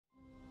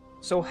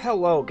So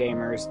hello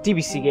gamers,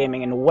 DBC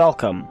Gaming, and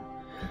welcome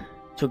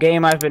to a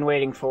game I've been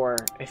waiting for.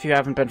 If you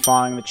haven't been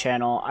following the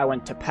channel, I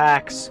went to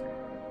PAX.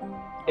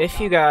 If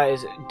you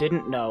guys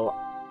didn't know,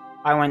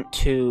 I went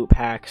to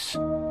PAX a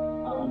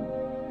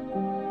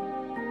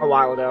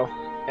while ago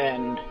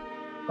and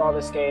saw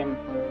this game,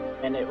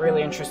 and it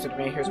really interested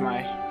me. Here's my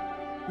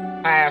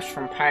Ash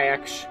from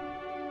PAX.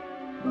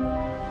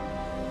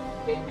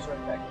 Game's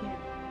right back here.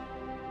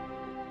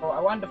 So I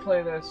wanted to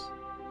play this.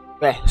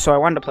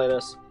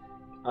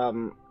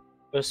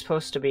 It was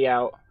supposed to be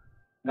out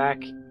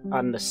back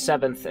on the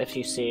 7th, if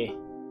you see.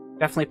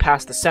 Definitely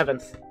past the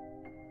 7th.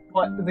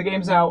 But the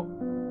game's out.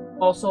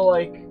 Also,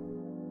 like,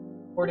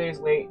 4 days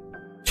late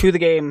to the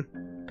game.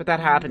 But that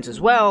happens as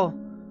well.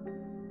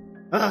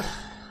 Ugh.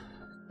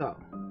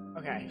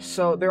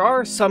 So there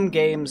are some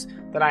games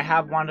that I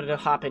have wanted to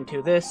hop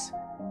into. This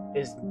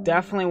is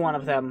definitely one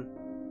of them.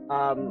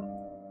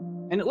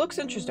 And it looks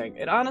interesting.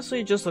 It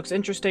honestly just looks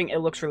interesting. It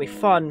looks really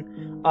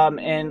fun.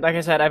 And like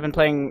I said, I've been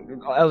playing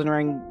Elden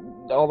Ring,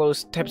 all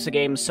those types of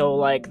games, so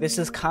like this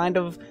is kind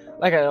of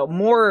like a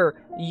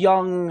more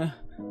young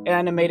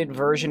animated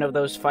version of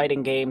those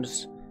fighting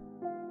games.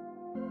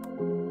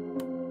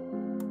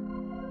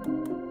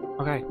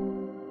 Okay.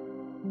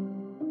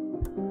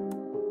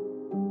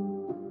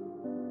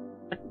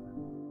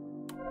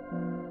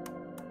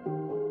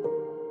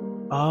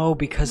 Oh,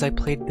 because I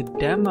played the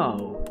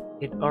demo.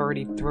 It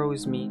already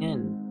throws me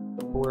in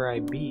where I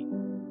beat.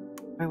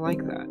 I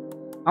like that.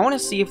 I want to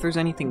see if there's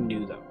anything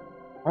new, though.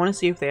 I want to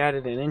see if they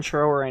added an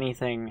intro or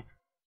anything.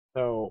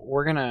 So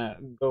we're gonna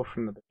go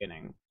from the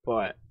beginning.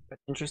 But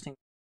it's interesting to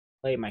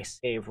play my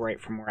save right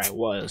from where I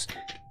was,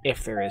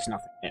 if there is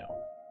nothing new.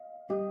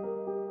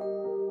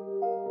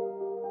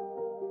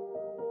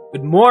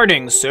 Good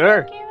morning,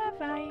 sir!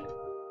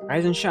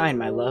 Rise and shine,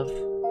 my love.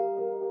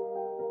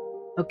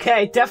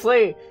 Okay,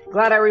 definitely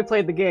glad I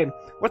replayed the game.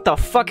 What the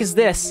fuck is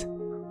this?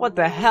 What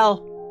the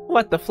hell?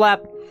 What the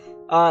flap?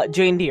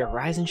 Jane Deere,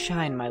 rise and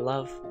shine, my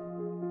love.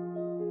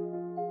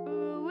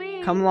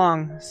 Come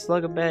along,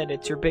 slug a bed,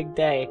 it's your big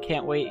day. I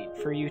can't wait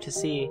for you to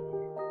see.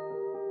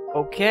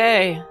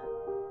 Okay.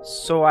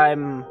 So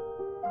I'm...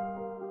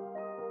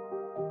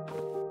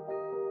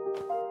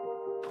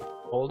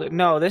 Hold it.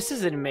 No, this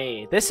isn't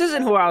me. This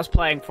isn't who I was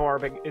playing for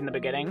in the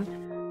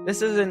beginning.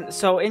 This isn't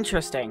so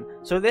interesting.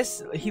 So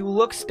this, he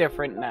looks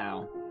different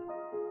now.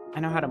 I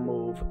know how to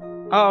move.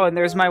 Oh, and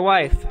there's my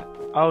wife.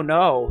 Oh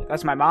no,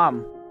 that's my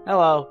mom.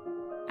 Hello.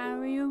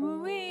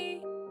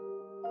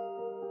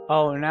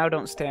 Oh, now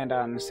don't stand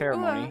on the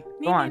ceremony.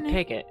 Go on,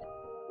 take it.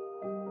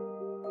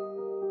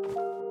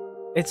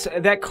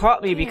 That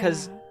caught me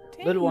because,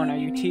 little one, are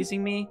you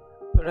teasing me?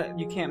 But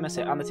you can't miss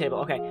it on the table.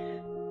 Okay.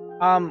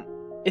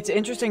 It's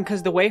interesting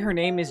because the way her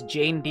name is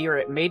Jane Deere,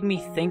 it made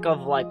me think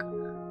of like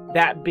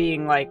that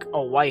being like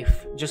a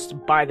wife just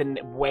by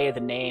the way of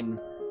the name.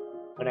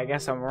 But I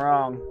guess I'm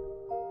wrong.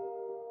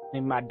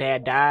 Maybe my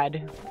dad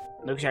died.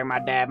 Looks like my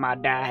dad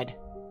died.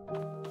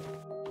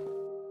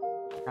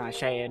 Ah,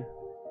 shade.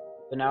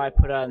 So now I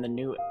put on the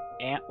new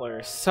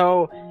antlers.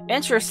 So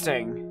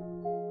interesting.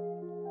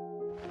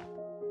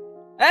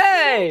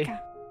 Hey!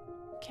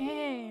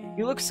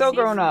 You look so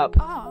grown up.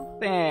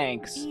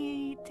 Thanks.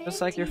 Just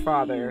like your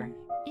father.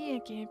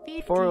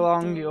 Before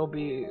long, you'll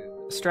be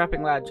a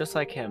strapping lad just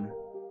like him.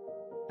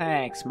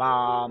 Thanks,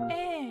 Mom.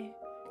 I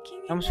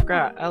almost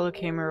forgot. Ella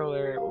came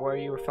earlier where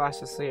you were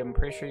fast asleep. I'm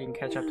pretty sure you can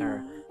catch up to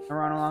her. I'll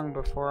run along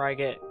before I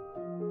get...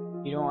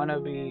 You don't want to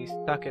be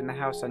stuck in the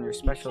house on your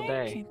special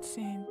day.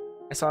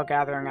 I saw a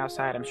gathering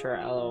outside. I'm sure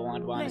Ella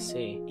would want to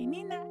see.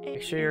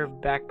 Make sure you're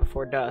back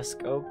before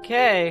dusk.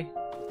 Okay.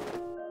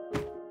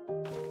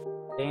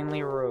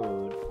 Stanley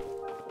Road.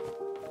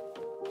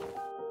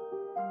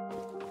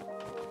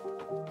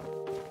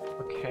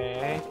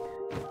 Okay.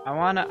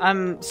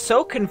 I'm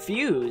so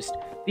confused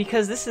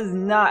because this is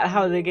not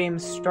how the game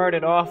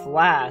started off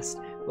last.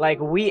 Like,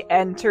 we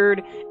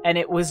entered and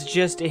it was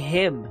just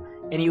him.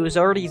 And he was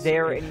already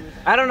there. And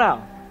I don't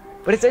know.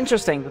 But it's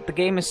interesting that the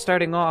game is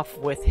starting off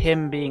with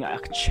him being a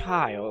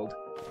child.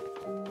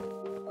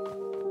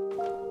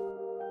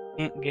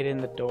 Can't get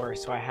in the door,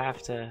 so I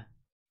have to...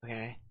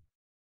 Okay.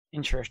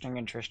 Interesting.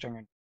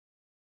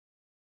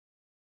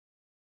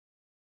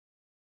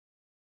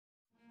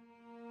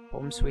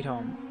 Home sweet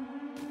home.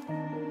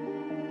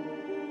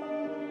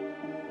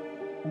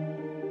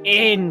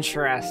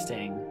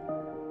 Interesting.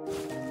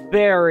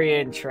 Very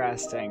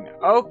interesting.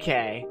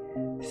 Okay.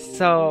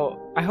 So,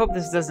 I hope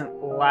this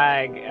doesn't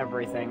lag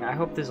everything. I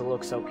hope this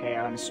looks okay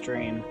on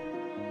stream.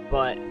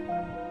 But,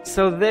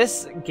 so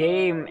this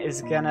game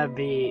is gonna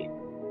be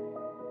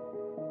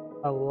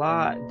a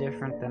lot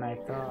different than I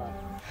thought.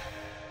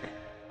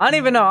 I don't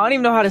even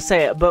know how to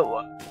say it, but,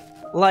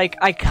 like,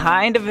 I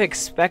kind of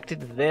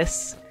expected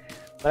this,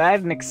 but I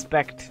didn't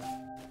expect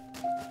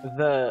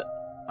the...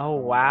 Oh,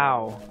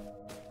 wow.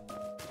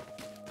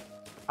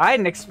 I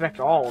didn't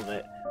expect all of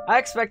it. I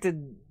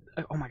expected...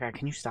 Oh my god,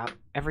 can you stop?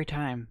 Every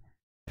time.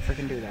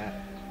 Freaking do that.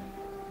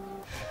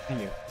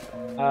 Thank you.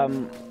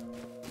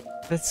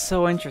 That's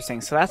so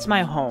interesting. So that's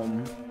my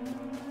home.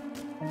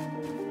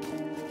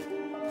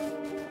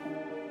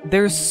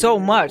 There's so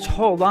much.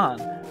 Hold on.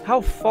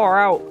 How far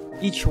out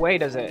each way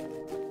does it?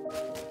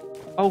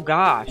 Oh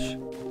gosh.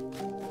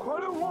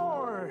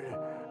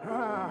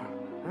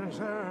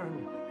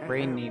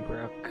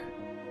 Rainybrook.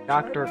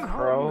 Dr.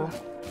 Crow.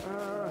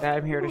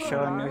 I'm here to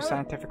show a new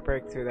scientific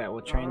breakthrough that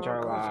will change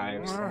our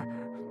lives.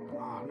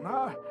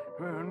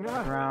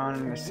 Around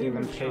and see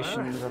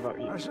limitations of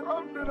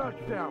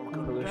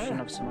pollution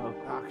of smoke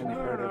and the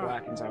further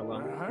blackens our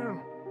lung.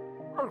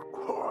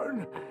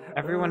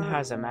 Everyone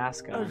has a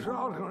mask on.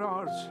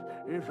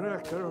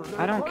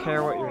 I don't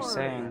care what you're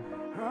saying.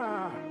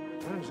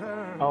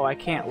 Oh, I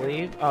can't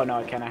leave? Oh no,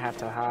 I can't. I have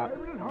to hop.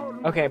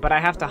 Okay, but I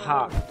have to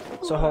hop.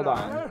 So hold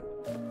on.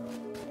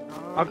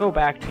 I'll go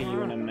back to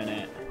you in a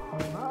minute.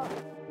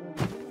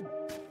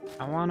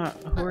 I wanna...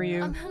 Who are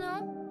you?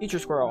 Teacher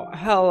Squirrel.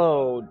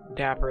 Hello,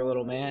 dapper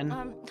little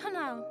man.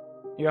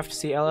 You have to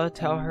see Ella?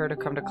 Tell her to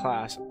come to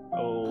class.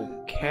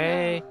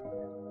 Okay.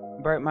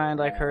 Bright mind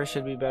like her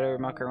should be better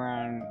muck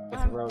around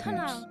with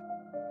rodents.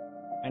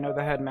 I know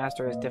the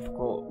headmaster is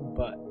difficult,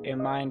 but a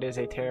mind is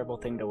a terrible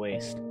thing to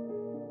waste.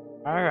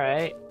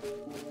 Alright.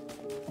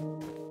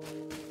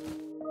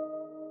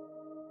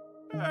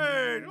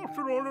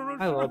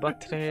 Hello,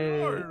 but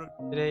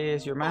today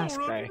is your mask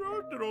day.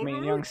 I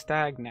mean, young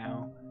stag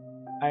now.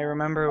 I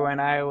remember when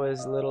I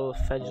was little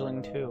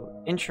fledgling too.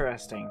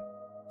 Interesting.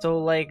 So,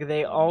 like,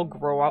 they all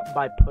grow up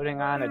by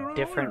putting on a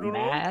different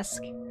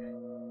mask?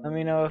 Let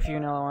me know if you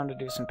know I want to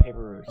do some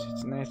paper routes.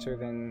 It's nicer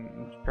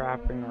than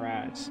trapping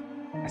rats.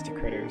 Nasty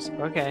critters.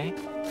 Okay.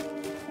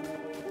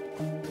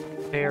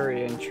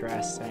 Very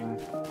interesting.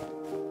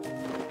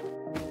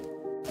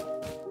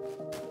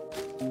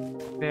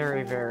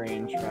 Very, very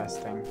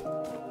interesting.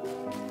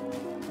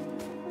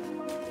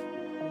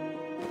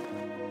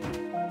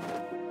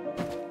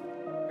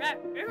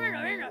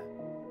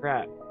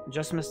 Rat,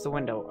 just missed the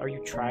window. Are you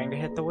trying to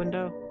hit the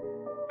window?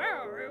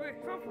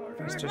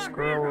 Mr.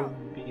 Squirrel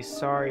would be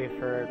sorry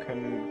for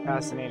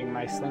fascinating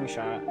my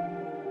slingshot.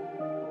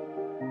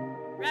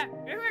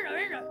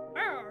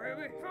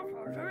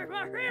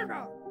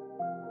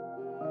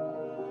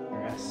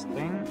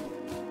 Interesting.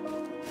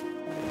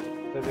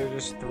 So they're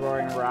just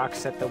throwing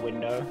rocks at the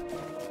window,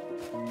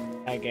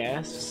 I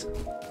guess.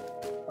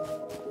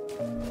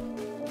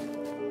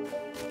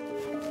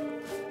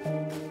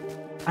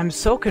 I'm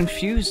so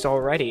confused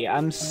already.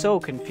 I'm so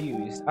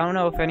confused. I don't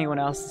know if anyone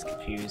else is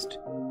confused.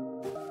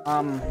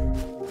 And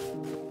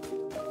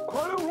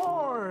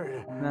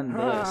then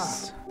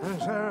this.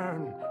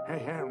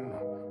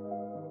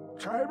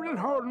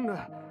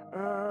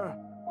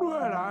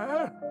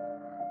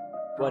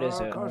 What is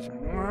it?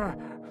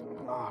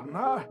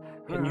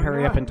 Can you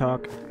hurry up and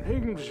talk?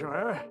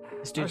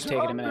 This dude's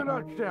taking a minute.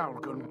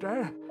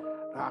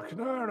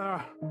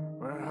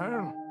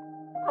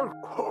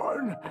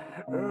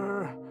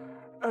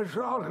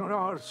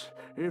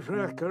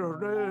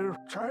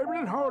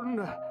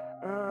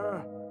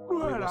 We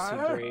will see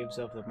graves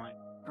of the mind.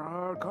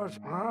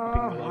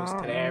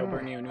 Today I will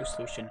bring you a new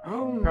solution.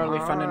 Partly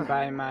funded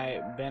by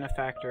my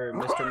benefactor,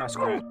 Mr.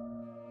 Muskrat.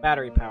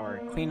 Battery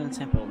power, clean and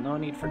simple. No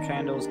need for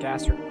candles,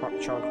 gas, or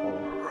charcoal.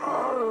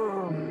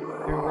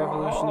 Through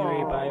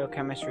revolutionary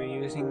biochemistry,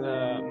 using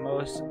the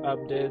most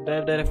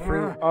updated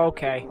fruit.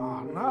 Okay.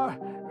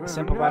 A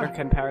simple battery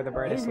can power the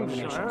brightest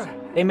illuminations.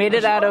 They made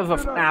it out of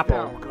an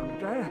apple.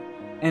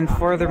 And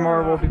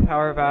furthermore, will be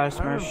powered by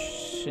a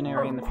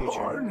machinery in the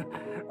future.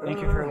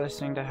 Thank you for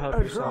listening to help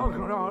yourself.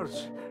 For an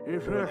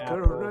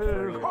apple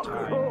for your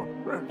time.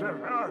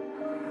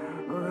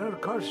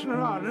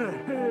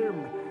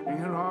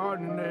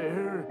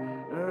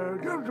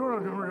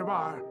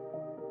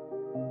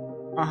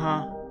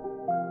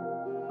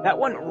 That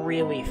went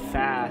really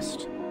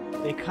fast.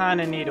 They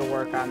kinda need to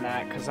work on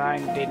that, because I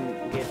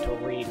didn't get to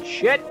read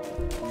shit.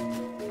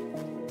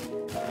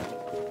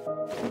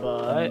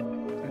 But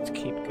let's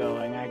keep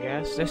going, I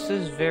guess. This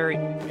is very...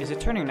 Is it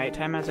turning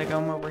nighttime as I go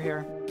over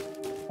here?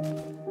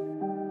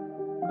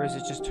 Or is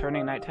it just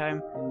turning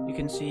nighttime? You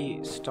can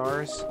see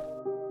stars.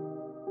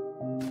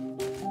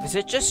 Does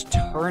it just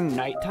turn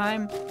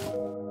nighttime?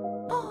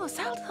 Oh,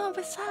 salto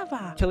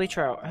besava. Tilly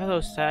Trout.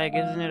 Hello, Stag.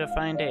 Isn't it a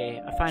fine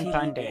day? A fine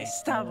day.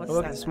 I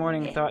woke up this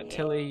morning and thought,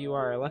 Tilly, you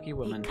are a lucky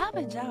woman.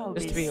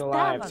 Just to be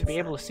alive, to be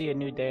able to see a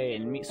new day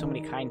and meet so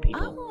many kind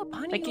people.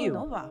 Like you.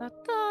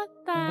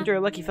 And you're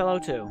a lucky fellow,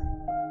 too.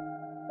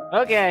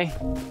 Okay.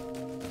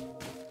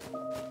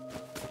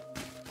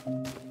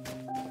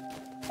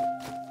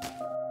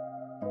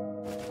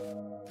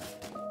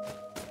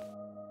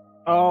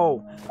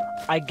 Oh,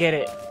 I get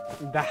it.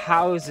 The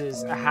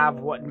houses have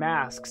what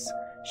masks?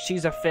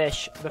 She's a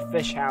fish, the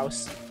fish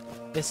house.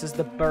 This is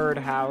the bird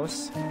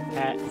house.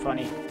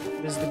 Funny.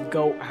 This is the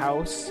goat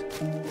house.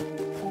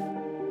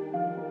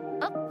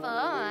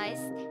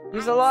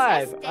 He's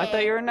alive. I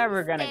thought you were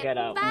never gonna get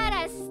up.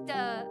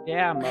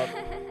 Yeah, I'm up.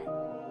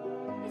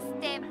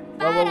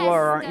 Blah blah blah,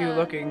 aren't you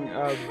looking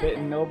a bit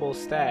noble,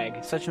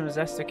 Stag? Such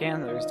majestic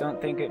antlers.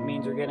 Don't think it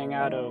means you're getting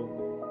out of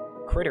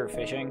critter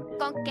fishing.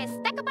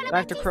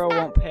 Dr. Crow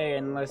won't pay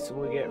unless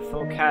we get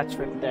full catch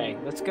for the day.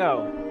 Let's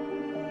go.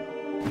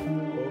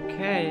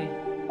 Okay.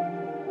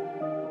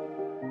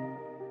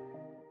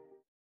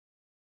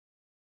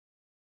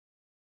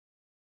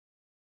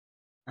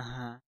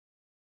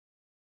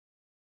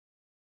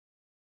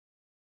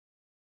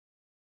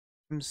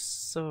 I'm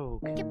so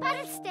Che confused.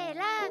 pare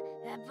stella,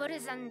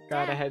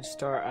 Got a head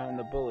start on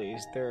the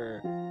bullies.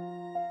 They're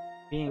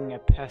being a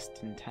pest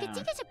in town.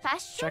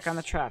 Check on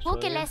the traps, will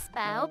you?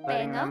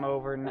 Letting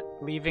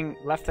them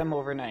left them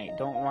overnight.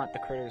 Don't want the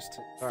critters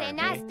to starve.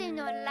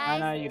 I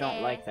know you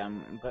don't like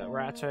them, but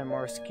rats are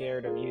more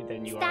scared of you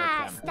than you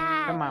are of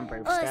them. Come on,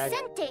 brave stag.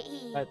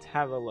 Let's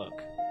have a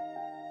look.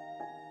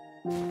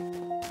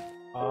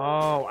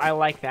 Oh, I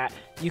like that.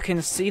 You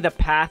can see the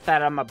path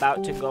that I'm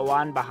about to go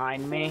on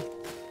behind me.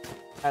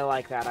 I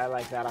like that, I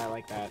like that, I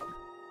like that.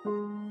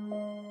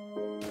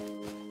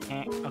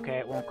 Okay,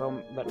 it won't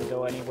go. Let me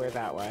go anywhere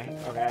that way.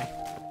 Okay.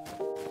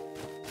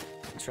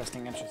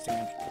 Interesting, interesting,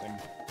 interesting.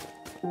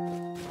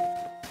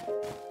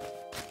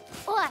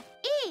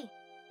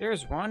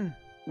 There's one.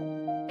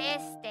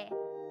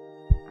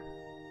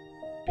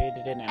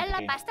 Baited and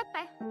empty.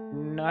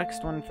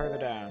 Next one further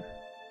down.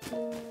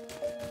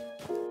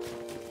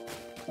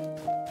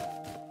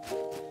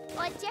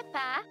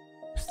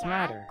 What's the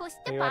matter?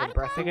 Are you out of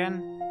breath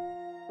again?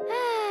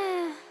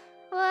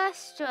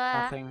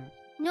 Nothing.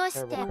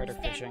 Terrible critter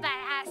fishing.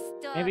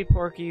 Maybe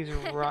Porky's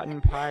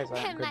rotten pies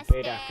aren't good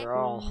bait after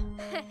all.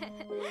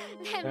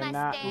 They're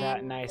not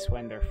that nice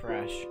when they're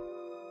fresh.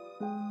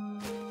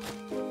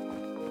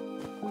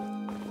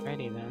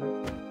 Ready then.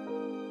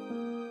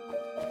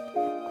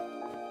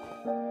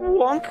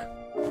 Wonk!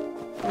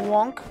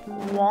 Wonk!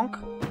 Wonk!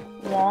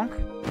 Wonk!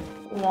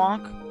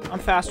 Wonk! I'm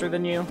faster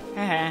than you.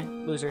 Haha,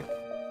 loser.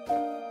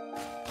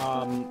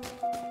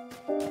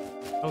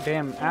 Oh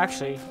damn,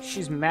 actually,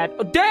 she's mad.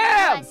 Oh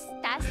damn!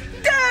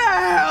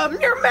 Damn!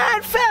 You're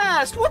mad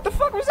fast! What the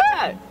fuck was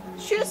that?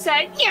 She just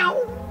said,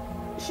 yow!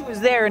 She was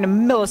there in a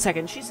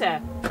millisecond. She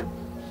said,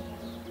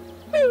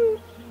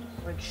 boo!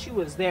 Like, she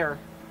was there.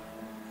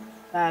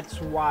 That's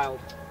wild.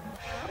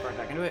 Hop right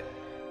back into it.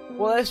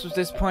 Well, this was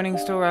disappointing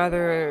still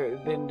rather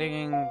than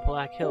digging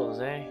Black Hills,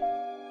 eh?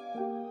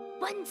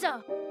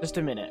 Just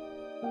a minute.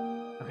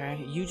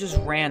 Okay? You just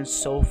ran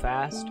so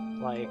fast,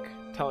 like,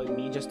 telling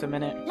me just a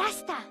minute.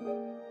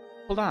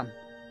 Hold on.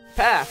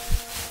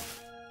 Path!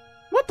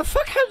 What the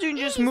fuck? How'd you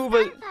just move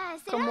it?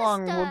 Come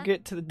along, we'll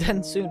get to the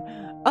den soon.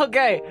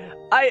 Okay,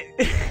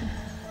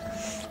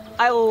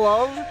 I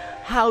love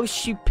how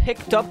she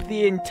picked up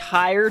the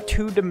entire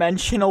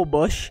two-dimensional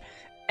bush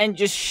and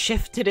just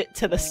shifted it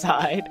to the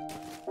side.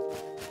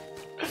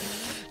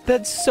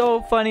 That's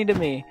so funny to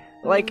me.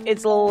 Like,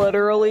 it's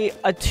literally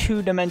a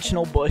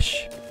two-dimensional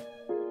bush.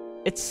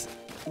 That's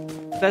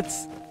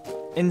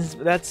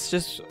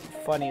just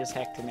funny as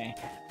heck to me.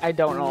 I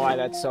don't know why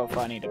that's so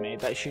funny to me,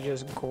 that she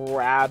just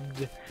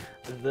grabbed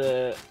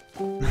the...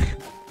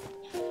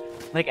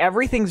 like,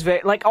 everything's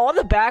very... like, all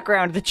the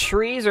background, the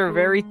trees are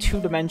very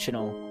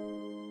two-dimensional.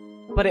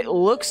 But it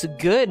looks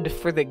good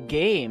for the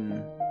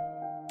game.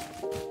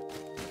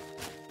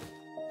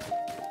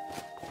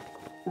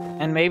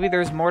 And maybe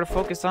there's more to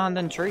focus on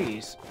than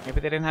trees.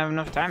 Maybe they didn't have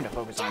enough time to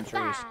focus on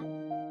trees.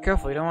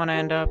 Careful, you don't want to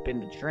end up in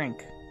the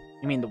drink.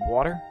 You mean the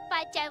water?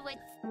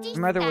 Your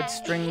mother would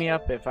string me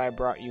up if I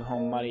brought you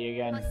home muddy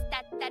again.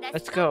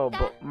 Let's go,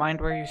 but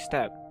mind where you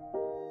step.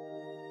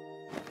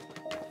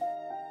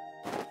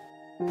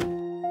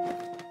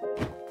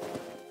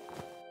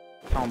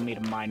 Telling me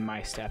to mind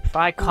my step. If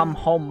I come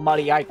home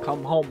muddy, I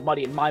come home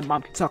muddy, and my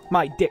mom can suck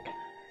my dick.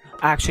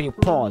 Actually,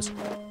 pause.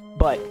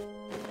 But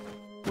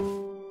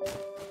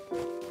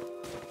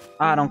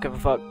I don't give a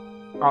fuck.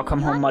 I'll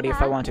come home muddy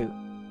if I want to.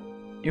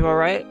 You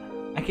alright?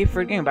 I keep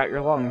forgetting about your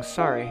lungs,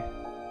 sorry.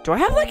 Do I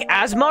have, like,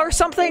 asthma or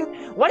something?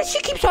 Why does she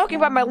keep talking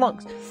about my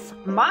lungs?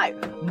 My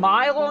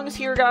lungs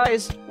here,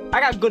 guys. I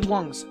got good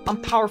lungs.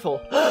 I'm powerful.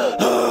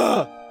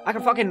 I'm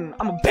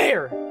a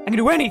bear. I can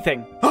do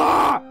anything.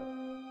 I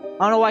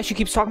don't know why she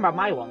keeps talking about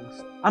my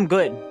lungs. I'm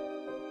good.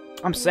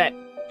 I'm set.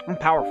 I'm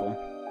powerful.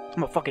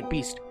 I'm a fucking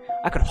beast.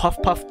 I could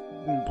huff puff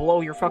and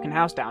blow your fucking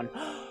house down.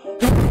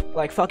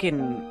 Like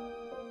fucking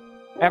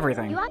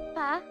everything.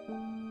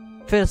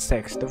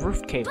 Fiddlesticks, the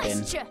roof caved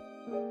in.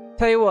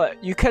 Tell you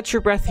what, you catch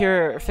your breath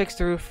here, fix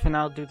the roof, and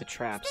I'll do the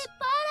traps.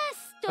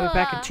 I'll be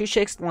back in 2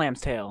 shakes of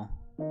lamb's tail.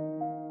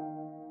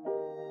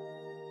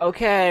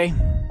 Okay.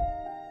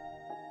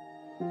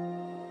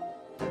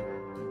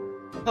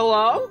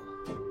 Hello?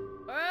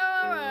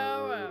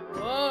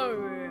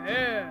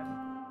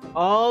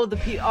 Oh,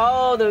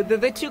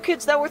 the 2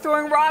 kids that were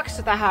throwing rocks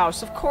at the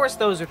house. Of course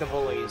those are the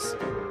bullies.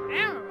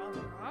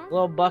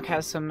 Little Buck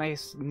has some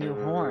nice new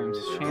horns.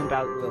 Shame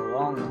about the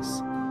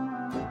lungs.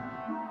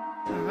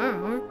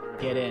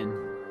 Get in.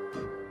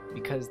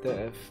 Because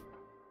they're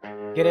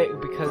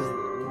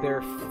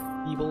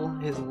feeble,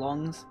 his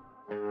lungs.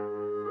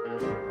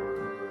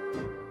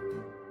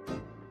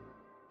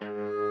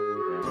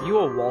 You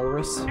a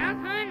walrus?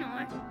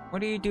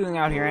 What are you doing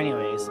out here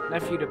anyways?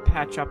 Left you to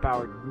patch up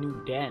our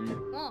new den.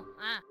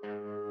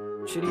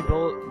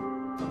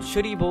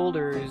 Shitty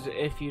boulders,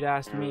 if you'd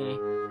asked me.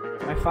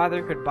 My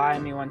father could buy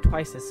me one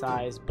twice the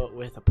size, but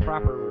with a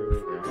proper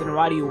roof. Then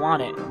why do you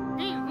want it?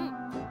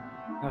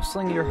 Now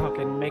sling your hook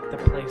and make the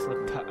place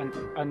look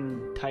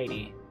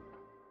untidy.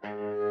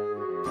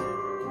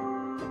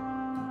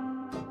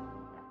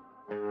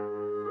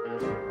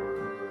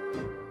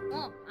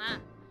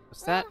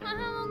 Is that?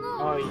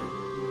 Oh,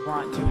 you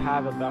want to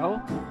have a bell?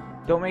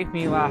 Don't make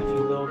me laugh, you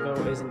little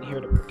girl isn't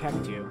here to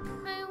protect you.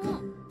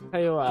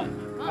 Tell you what,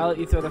 I'll let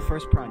you throw the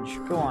first punch.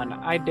 Go on,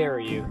 I dare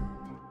you.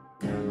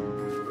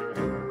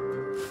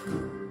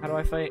 How do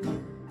I fight?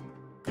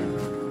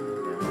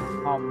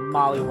 I'll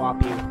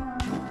mollywop you.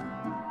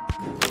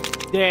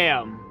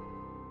 Damn!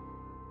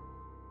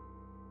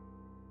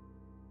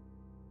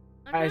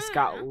 I just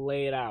got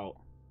laid out.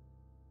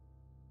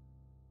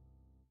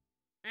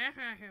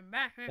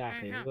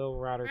 Exactly, Little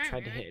Router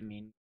tried to hit me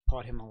and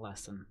taught him a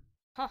lesson.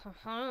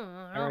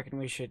 I reckon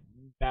we should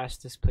bash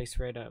this place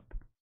right up.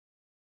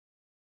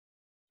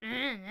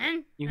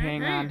 You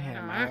hang on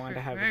him, I want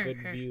to have a good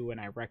view when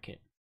I wreck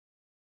it.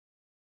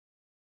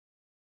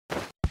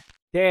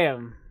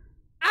 Damn!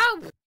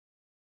 Ow!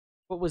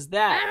 What was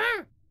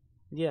that?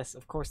 Yes,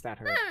 of course that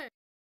hurt.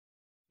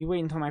 You wait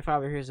until my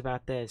father hears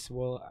about this.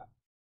 Well,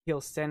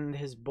 he'll send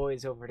his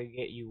boys over to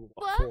get you.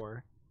 What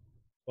for?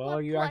 Well,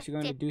 are you actually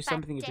going to do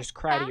something or just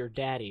cry to your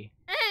daddy?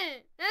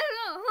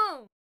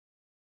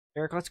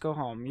 Eric, let's go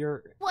home.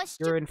 You're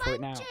in for it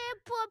now.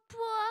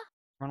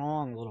 Run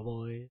along, little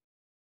boy.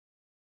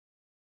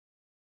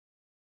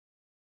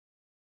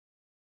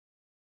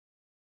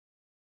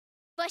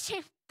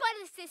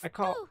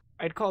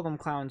 I'd call them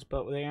clowns,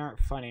 but they aren't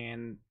funny,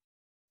 and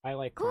I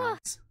like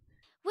clowns.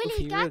 Oof,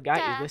 he really got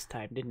you this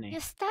time, didn't he?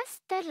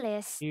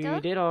 You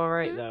did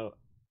alright though,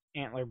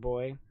 Antler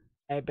Boy.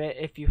 I bet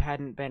if you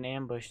hadn't been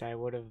ambushed, it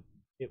would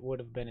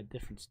have been a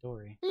different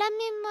story.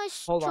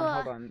 Hold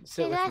on.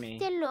 Sit with me.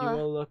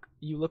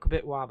 You look a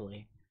bit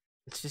wobbly.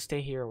 Let's just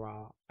stay here a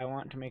while. I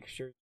want to make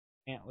sure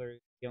Antler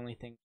is the only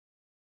thing.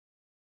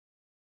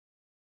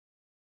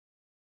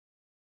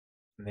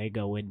 They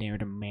go in there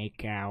to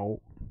make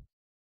out.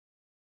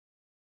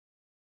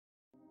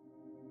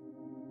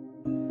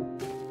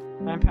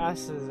 Time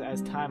passes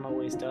as time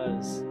always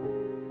does.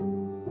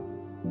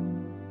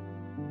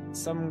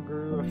 Some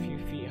grew a few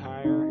feet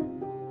higher.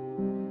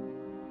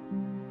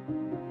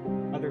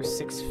 Others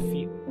 6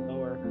 feet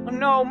lower. Oh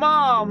no,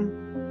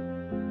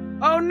 Mom!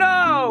 Oh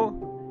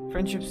no!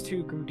 Friendships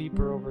too grew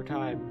deeper over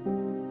time.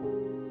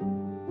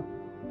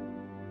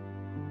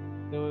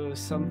 Though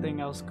something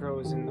else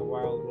grows in the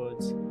wild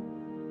woods.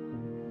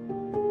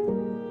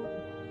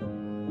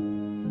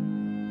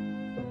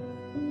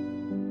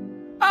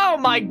 Oh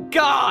my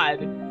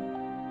god!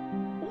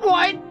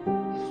 What?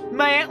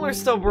 My antler's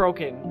still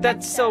broken.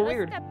 That's so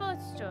weird.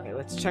 Okay,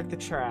 let's check the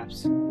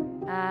traps.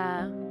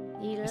 I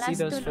see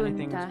those funny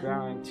things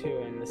growling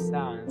too, and the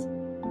sounds.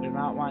 I do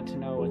not want to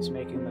know what's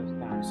making those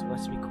sounds, so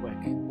let's be quick.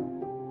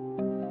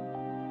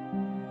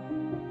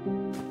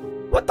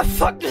 What the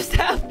fuck just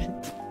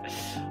happened?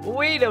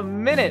 Wait a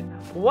minute.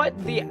 What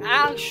the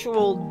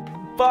actual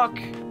fuck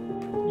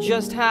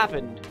just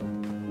happened?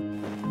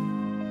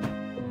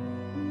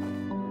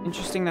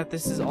 Interesting that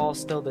this is all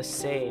still the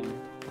same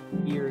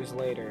years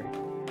later.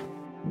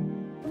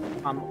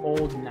 I'm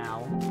old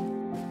now.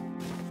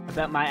 I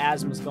bet my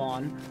asthma's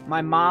gone.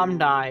 My mom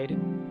died.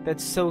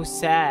 That's so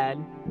sad.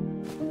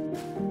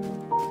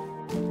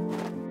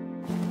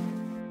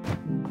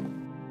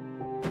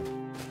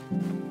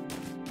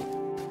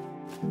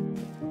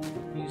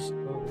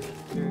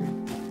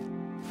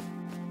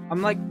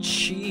 I'm like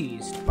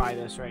cheesed by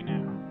this right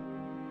now.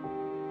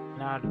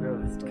 Not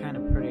really. It's kind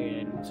of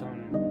pretty in its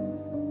own.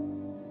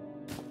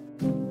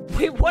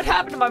 Wait, what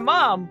happened to my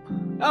mom?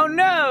 Oh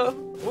no!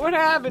 What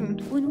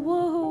happened?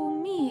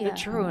 The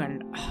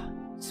truant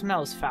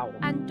smells foul.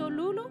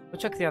 We'll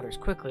check the others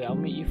quickly. I'll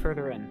meet you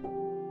further in.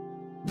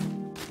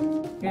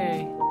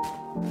 Okay.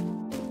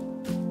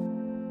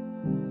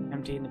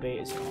 Empty and the bait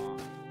is gone.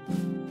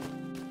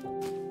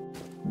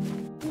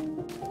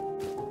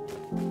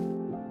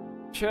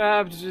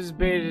 Trapped, just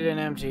baited and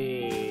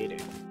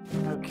emptied.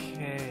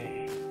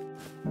 Okay.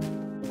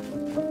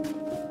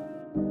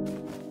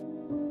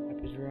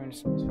 Map is ruined,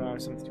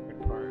 something to rip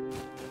apart.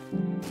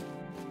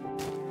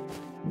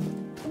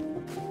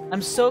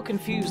 I'm so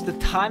confused. The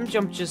time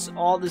jump just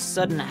all of a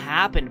sudden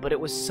happened, but it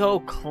was so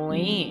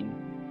clean.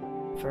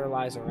 Fur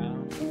lies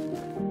around.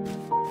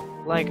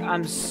 Like,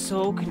 I'm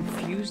so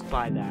confused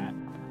by that.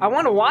 I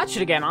want to watch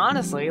it again,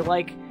 honestly.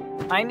 Like,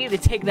 I need to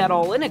take that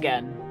all in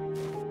again.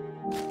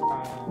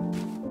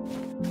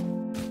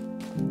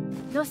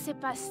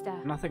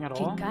 Nothing at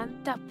all?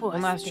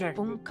 One last check.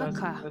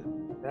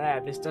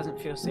 This doesn't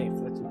feel safe.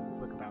 Let's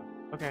look about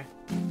it. Okay.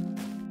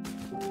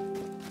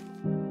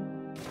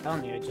 I'm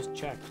telling you, I just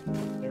checked.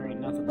 There ain't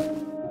nothing.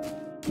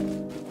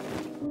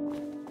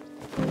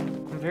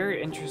 I'm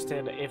very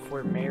interested if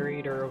we're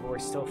married or if we're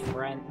still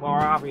friends. Well, we're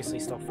obviously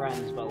still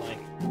friends, but like,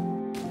 I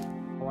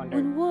wonder.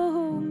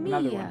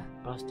 Another one.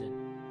 Busted.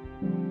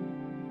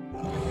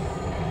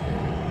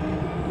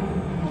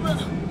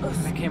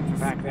 I came from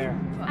back there.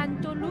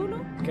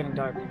 It's getting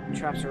dark.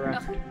 Traps are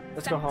wrecked.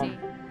 Let's go home.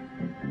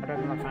 I'd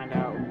rather find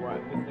out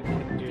what we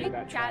can do to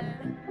that trap.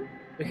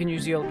 We can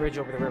use the old bridge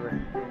over the river.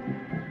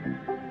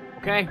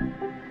 Okay.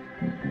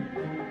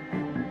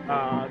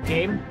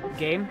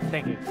 Game.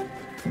 Thank you.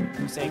 I'm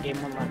gonna say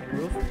game won't let me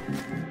move.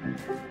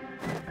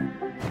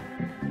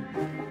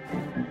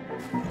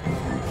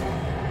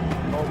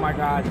 my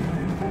god.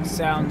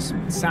 Sounds.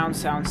 So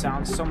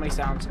many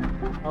sounds.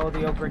 Oh,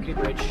 the old rickety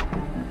bridge.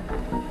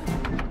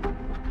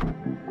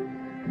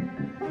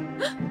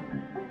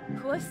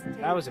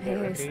 That was a bit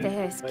rickety,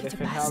 but if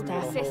it held me,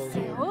 it'll hold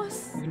you.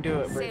 You can do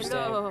it, bridge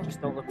stay.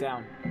 Just don't look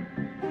down.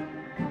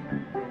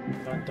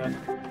 Dun dun.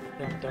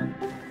 Dun dun.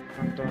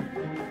 Dun dun.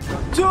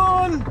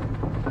 Dun!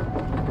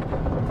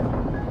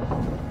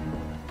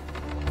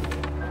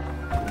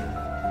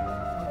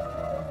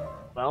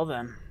 Well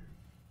then.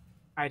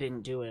 I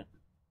didn't do it.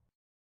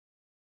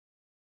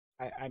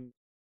 I'm...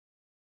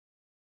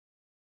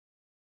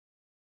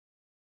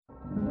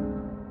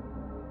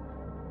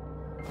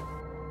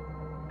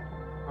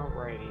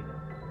 Alrighty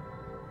then.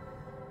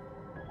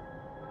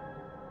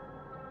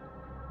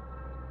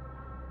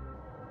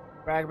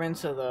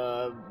 Fragments of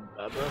the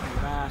broken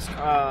mask.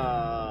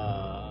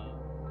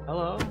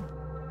 Hello?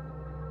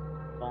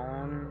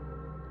 Bone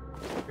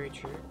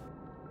creature.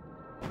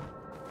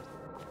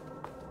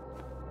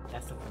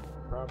 Death of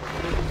probably.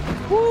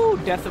 Woo!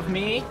 Death of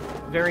me.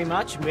 Very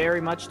much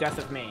death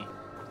of me.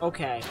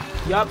 Okay.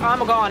 Yup,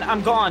 I'm gone.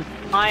 I'm gone.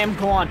 I am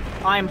gone.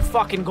 I am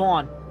fucking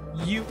gone.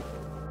 You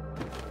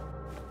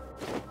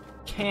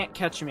can't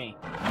catch me.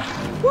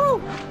 Woo!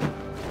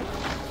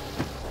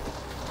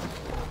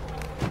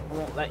 I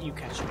won't let you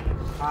catch me.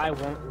 I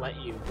won't let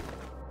you.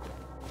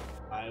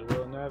 I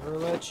will never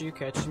let you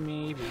catch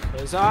me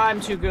because I'm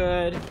too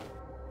good.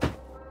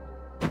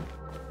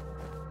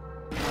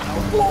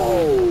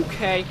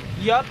 Okay.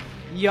 Yup.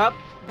 Yup.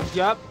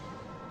 Yup.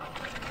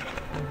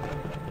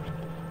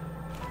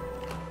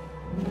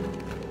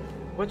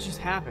 What just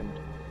happened?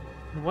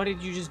 What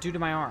did you just do to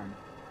my arm?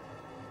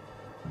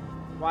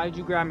 Why did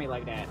you grab me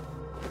like that?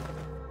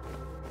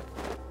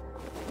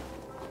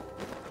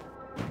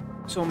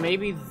 So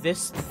maybe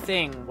this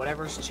thing,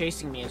 whatever's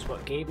chasing me, is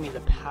what gave me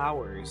the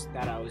powers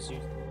that I was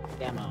using in the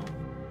demo.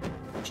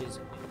 Which is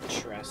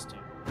interesting.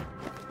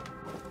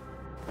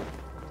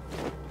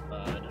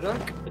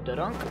 Da-dunk,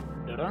 da-dunk,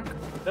 da-dunk,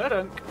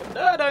 da-dunk,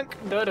 da-dunk,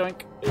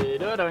 da-dunk,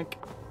 da-dunk.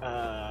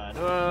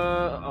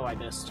 Oh, I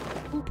missed.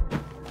 Oop.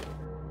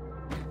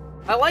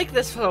 I like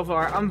this so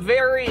far. I'm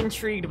very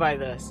intrigued by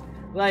this.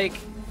 Like...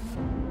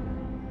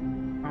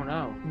 Oh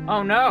no.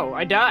 Oh no,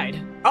 I died.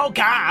 Oh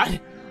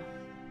god!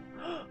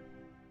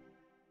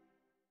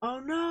 Oh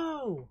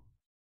no!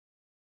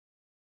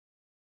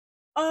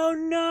 Oh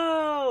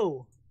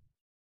no!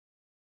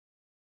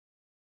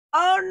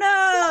 Oh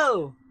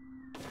no!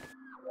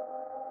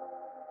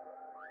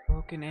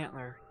 Broken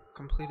antler.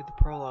 Completed the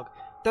prologue.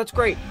 That's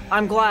great.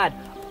 I'm glad.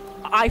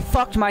 I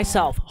fucked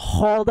myself.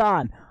 Hold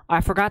on. I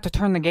forgot to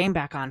turn the game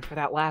back on for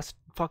that last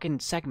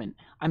fucking segment.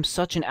 I'm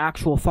such an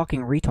actual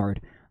fucking retard.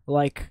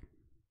 Like,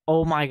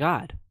 oh my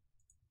god.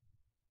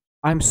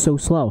 I'm so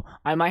slow.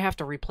 I might have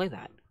to replay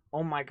that.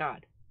 Oh my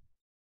god.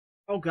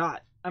 Oh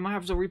god. I might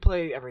have to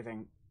replay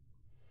everything.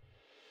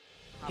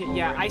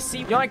 Yeah, I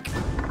see. Yoink!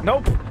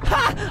 Nope!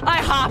 Ha! I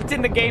hopped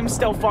and the game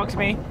still fucked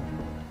me.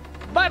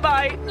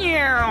 Bye-bye!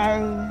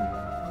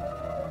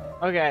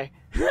 Okay.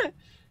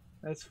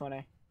 That's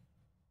funny.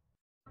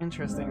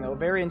 Interesting, though.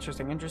 Very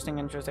interesting.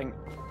 Interesting.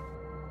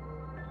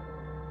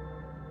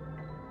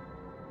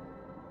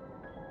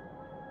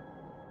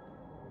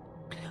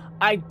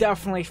 I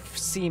definitely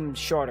seem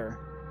shorter.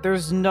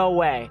 There's no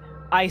way.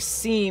 I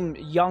seem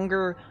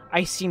younger.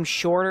 I seem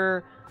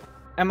shorter.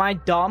 Am I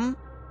dumb?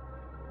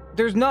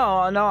 There's no,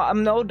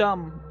 I'm no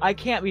dumb. I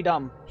can't be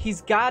dumb.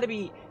 He's gotta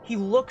be, he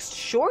looks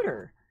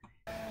shorter.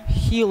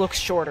 He looks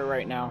shorter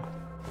right now.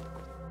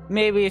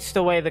 Maybe it's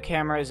the way the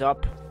camera is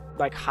up,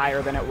 like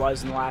higher than it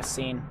was in the last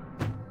scene.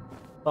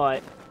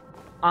 But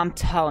I'm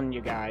telling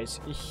you guys,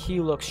 he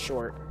looks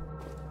short.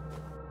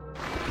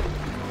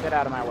 Get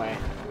out of my way.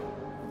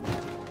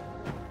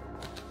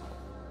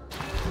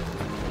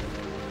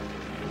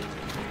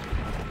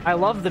 I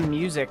love the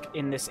music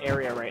in this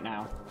area right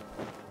now.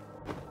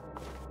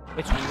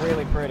 It's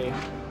really pretty.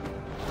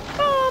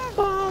 Bum,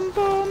 bum,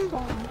 bum,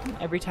 bum.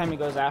 Every time he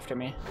goes after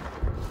me.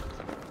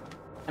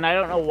 And I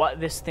don't know what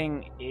this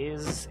thing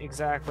is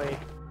exactly.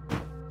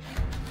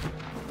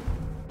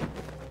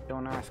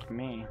 Don't ask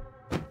me.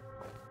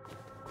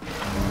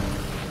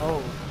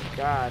 Oh,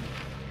 God.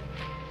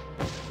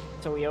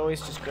 So he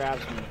always just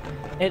grabs me.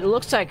 It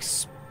looks like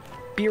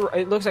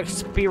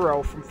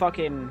Spiro from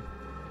fucking...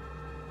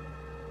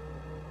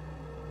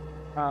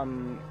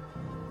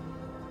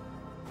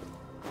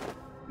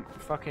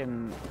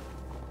 fucking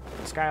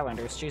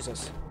Skylanders,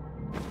 Jesus.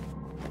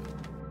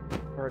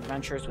 Or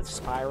Adventures with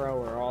Spyro,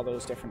 or all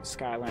those different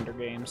Skylander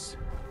games.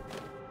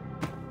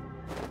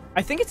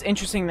 I think it's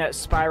interesting that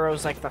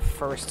Spyro's like the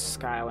first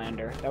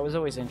Skylander. That was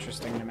always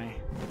interesting to me.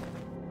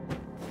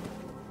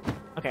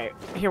 Okay,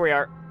 here we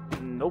are.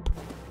 Nope.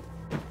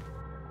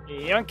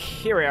 Yunk,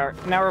 here we are.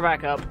 Now we're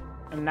back up.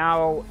 And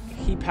now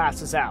he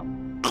passes out.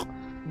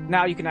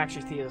 Now you can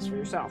actually see this for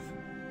yourself.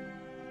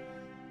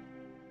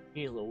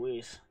 Jeez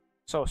Louise.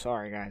 So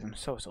sorry, guys. I'm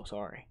so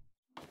sorry.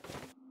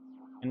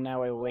 And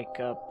now I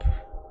wake up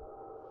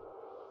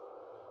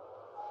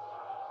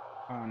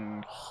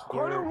on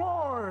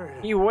here.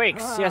 He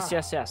wakes. Yes.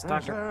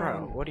 Dr.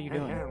 Crow, what are you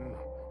doing?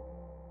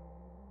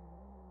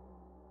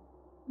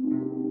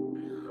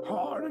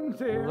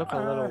 You look a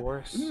little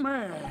worse for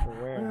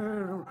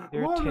wear.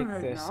 Here, take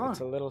this. It's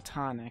a little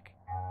tonic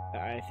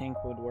that I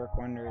think would work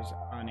wonders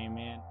on a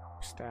man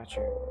of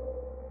stature.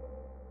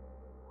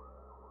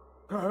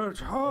 Go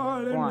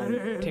on,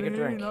 take a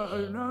drink.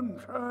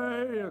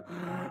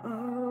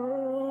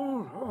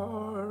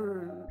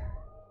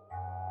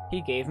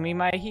 He gave me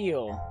my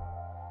heel.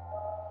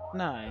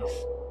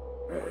 Nice.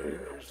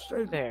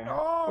 There.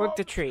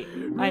 Worked a treat.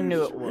 I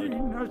knew it would.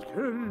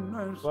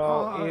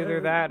 Well, either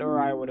that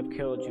or I would have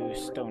killed you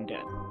stone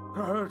dead.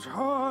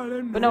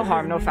 But no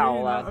harm, no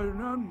foul, lad.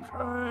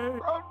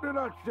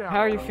 How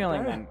are you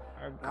feeling then?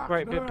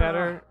 Quite a bit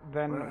better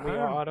than we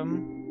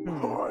autumn?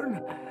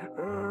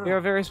 You're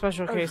a very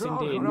special case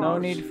indeed. No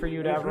need for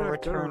you to ever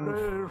return.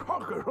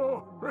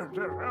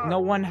 No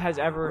one has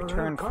ever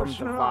returned from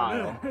the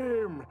vial.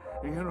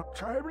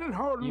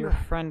 Your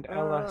friend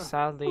Ella,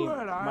 sadly,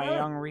 my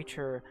young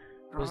reacher,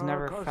 was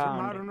never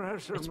found.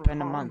 It's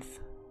been a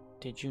month.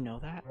 Did you know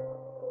that?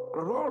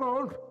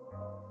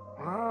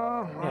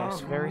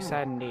 Yes, very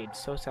sad indeed.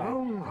 So sad.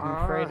 I'm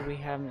afraid we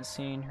haven't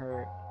seen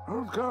her.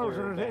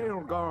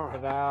 The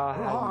vow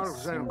hasn't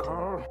seemed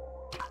to.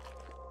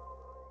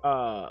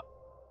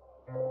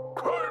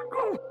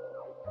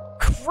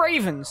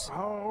 Cravens!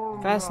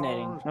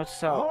 Fascinating. Note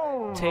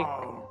so.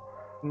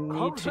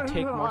 Need to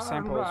take more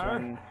samples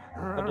when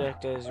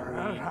subject is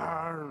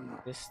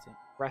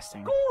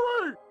resting.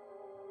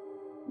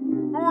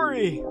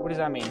 Gory! What does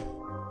that mean?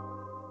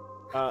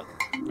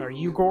 Are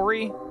you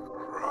gory?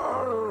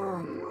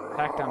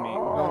 Attack dummy.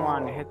 Go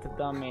on, hit the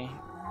dummy.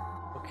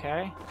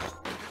 Okay.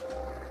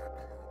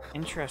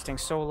 Interesting.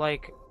 So,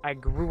 like, I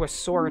grew a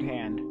sword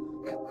hand.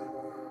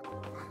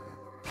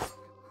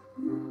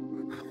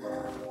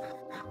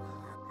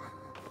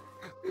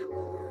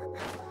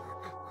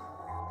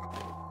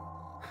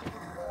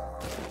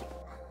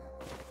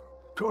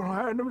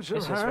 This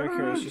is very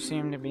curious. You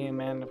seem to be a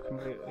man of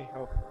completely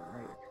help.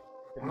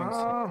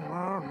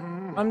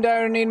 I'm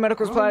down and need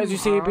medical supplies. You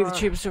see, be the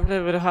cheapest to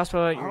live at a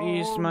hospital at your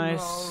east. My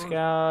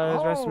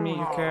scars, rest in meat,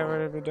 you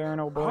care of the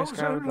darn old boy.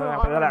 Press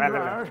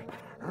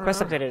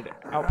updated.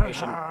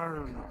 Outpatient.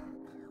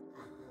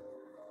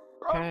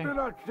 Okay.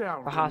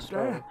 The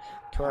hospital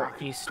to our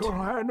east.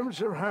 Okay.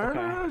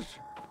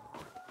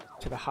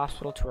 To the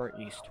hospital to our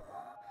east.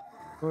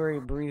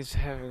 Rory breathes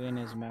heavily in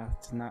his mouth.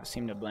 Does not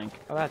seem to blink.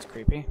 Oh, that's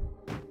creepy.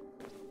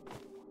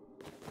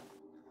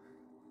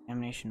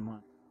 Examination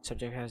 1.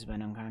 Subject has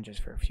been unconscious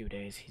for a few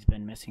days. He's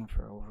been missing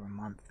for over a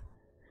month.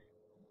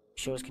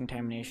 Shows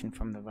contamination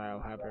from the vial,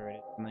 however, it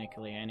is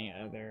unlikely any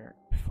other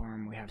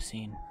form we have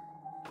seen.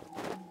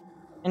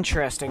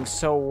 Interesting.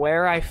 So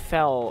where I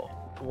fell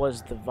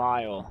was the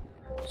vial.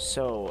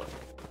 So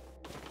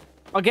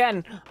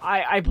again,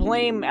 I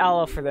blame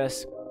Ella for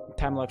this.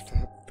 Time looked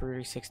for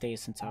 36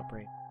 days since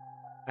outbreak.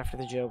 After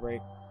the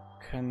jailbreak,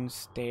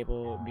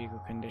 unstable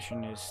buccal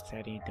condition is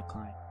steady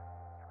decline.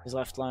 His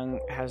left lung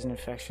has an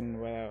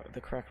infection without the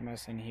correct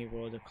medicine. He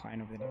will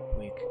decline over the next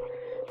week.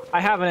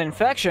 I have an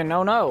infection?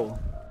 Oh no!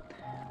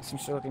 Some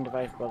looking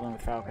device bubbling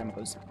with foul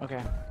chemicals.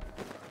 Okay.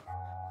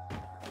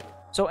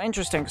 So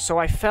interesting. So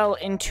I fell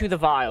into the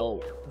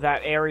vial.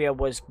 That area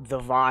was the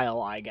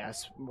vial, I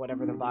guess.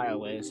 Whatever the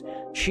vial is.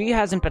 She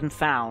hasn't been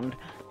found,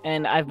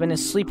 and I've been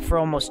asleep for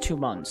almost 2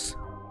 months.